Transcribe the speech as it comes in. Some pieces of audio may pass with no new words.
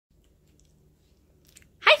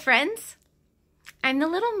friends. I'm the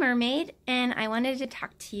Little Mermaid, and I wanted to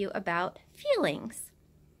talk to you about feelings.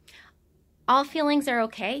 All feelings are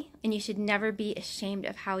okay, and you should never be ashamed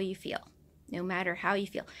of how you feel, no matter how you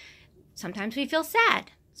feel. Sometimes we feel sad.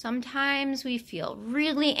 Sometimes we feel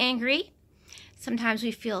really angry. Sometimes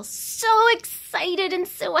we feel so excited and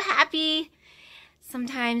so happy.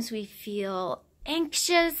 Sometimes we feel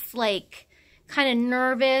anxious, like kind of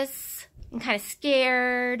nervous and kind of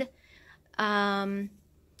scared.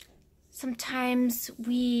 Sometimes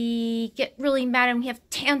we get really mad and we have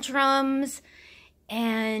tantrums.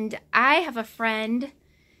 And I have a friend,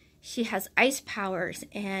 she has ice powers,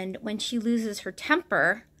 and when she loses her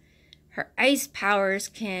temper, her ice powers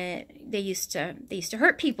they used to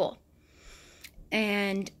hurt people.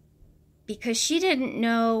 And because she didn't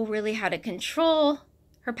know really how to control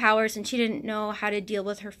her powers, and she didn't know how to deal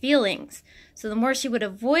with her feelings. So the more she would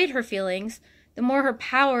avoid her feelings, the more her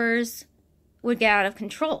powers would get out of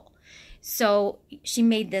control. So she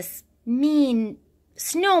made this mean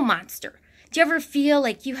snow monster. Do you ever feel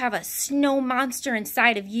like you have a snow monster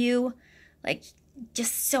inside of you? Like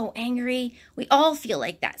just so angry? We all feel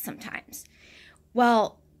like that sometimes.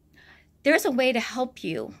 Well, there's a way to help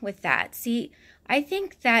you with that. See, I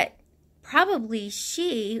think that probably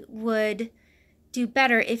she would do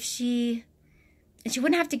better if she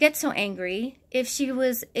wouldn't have to get so angry if she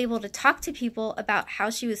was able to talk to people about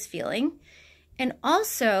how she was feeling, and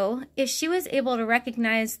also if she was able to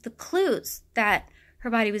recognize the clues that her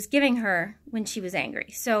body was giving her when she was angry.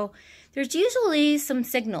 So there's usually some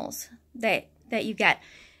signals that you get,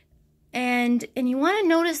 and you want to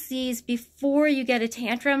notice these before you get a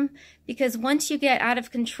tantrum, because once you get out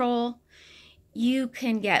of control, you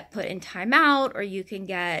can get put in timeout, or you can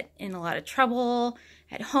get in a lot of trouble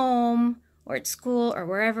at home or at school or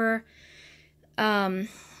wherever. And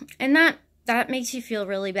that makes you feel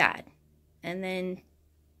really bad. And then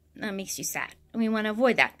that makes you sad. And we want to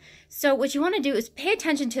avoid that. So what you want to do is pay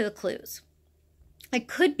attention to the clues. It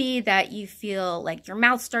could be that you feel like your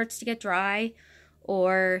mouth starts to get dry,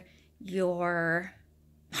 or your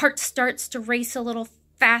heart starts to race a little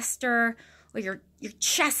faster, or your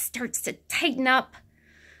chest starts to tighten up.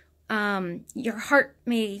 Your heart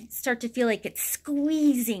may start to feel like it's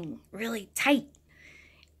squeezing really tight,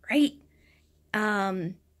 right?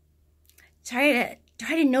 Try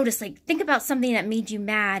to notice, like, think about something that made you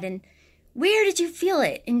mad, and where did you feel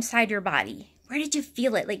it inside your body? Where did you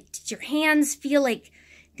feel it? Like, did your hands feel like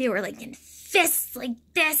they were like in fists like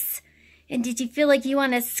this? And did you feel like you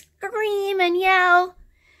want to scream and yell?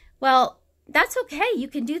 Well, that's okay. You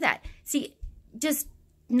can do that. See, just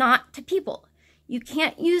not to people. You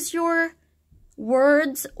can't use your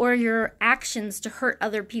words or your actions to hurt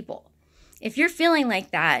other people. If you're feeling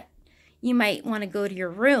like that, you might want to go to your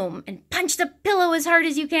room and punch the pillow as hard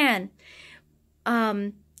as you can.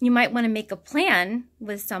 You might want to make a plan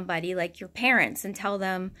with somebody like your parents and tell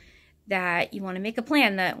them that you want to make a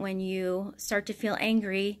plan that when you start to feel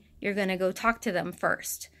angry, you're going to go talk to them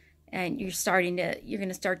first. And you're going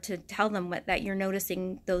to start to tell them that you're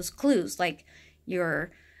noticing those clues, like you're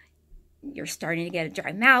starting to get a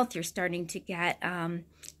dry mouth, you're starting to get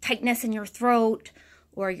tightness in your throat,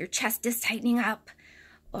 or your chest is tightening up,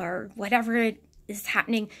 or whatever is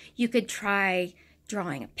happening. You could try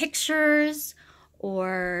drawing pictures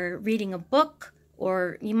or reading a book,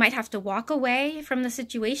 or you might have to walk away from the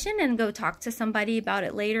situation and go talk to somebody about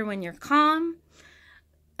it later when you're calm.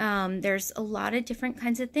 There's a lot of different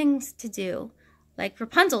kinds of things to do. Like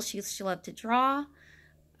Rapunzel, she loved to draw.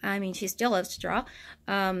 I mean, she still loves to draw.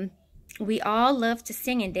 We all love to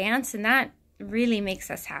sing and dance, and that really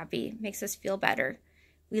makes us happy, makes us feel better.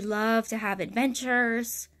 We love to have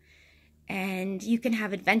adventures, and you can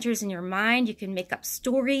have adventures in your mind. You can make up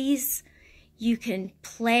stories. You can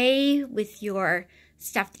play with your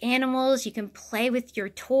stuffed animals. You can play with your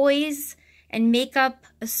toys and make up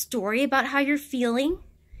a story about how you're feeling.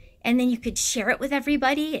 And then you could share it with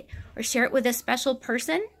everybody, or share it with a special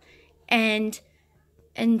person, and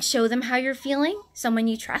show them how you're feeling, someone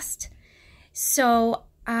you trust. So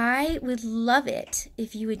I would love it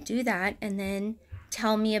if you would do that and then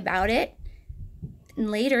tell me about it.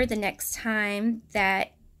 And later, the next time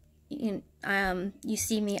that you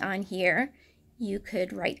see me on here, you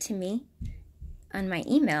could write to me on my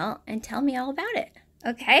email and tell me all about it.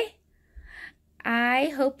 Okay?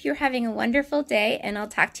 I hope you're having a wonderful day, and I'll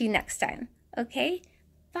talk to you next time. Okay?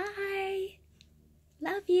 Bye.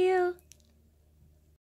 Love you.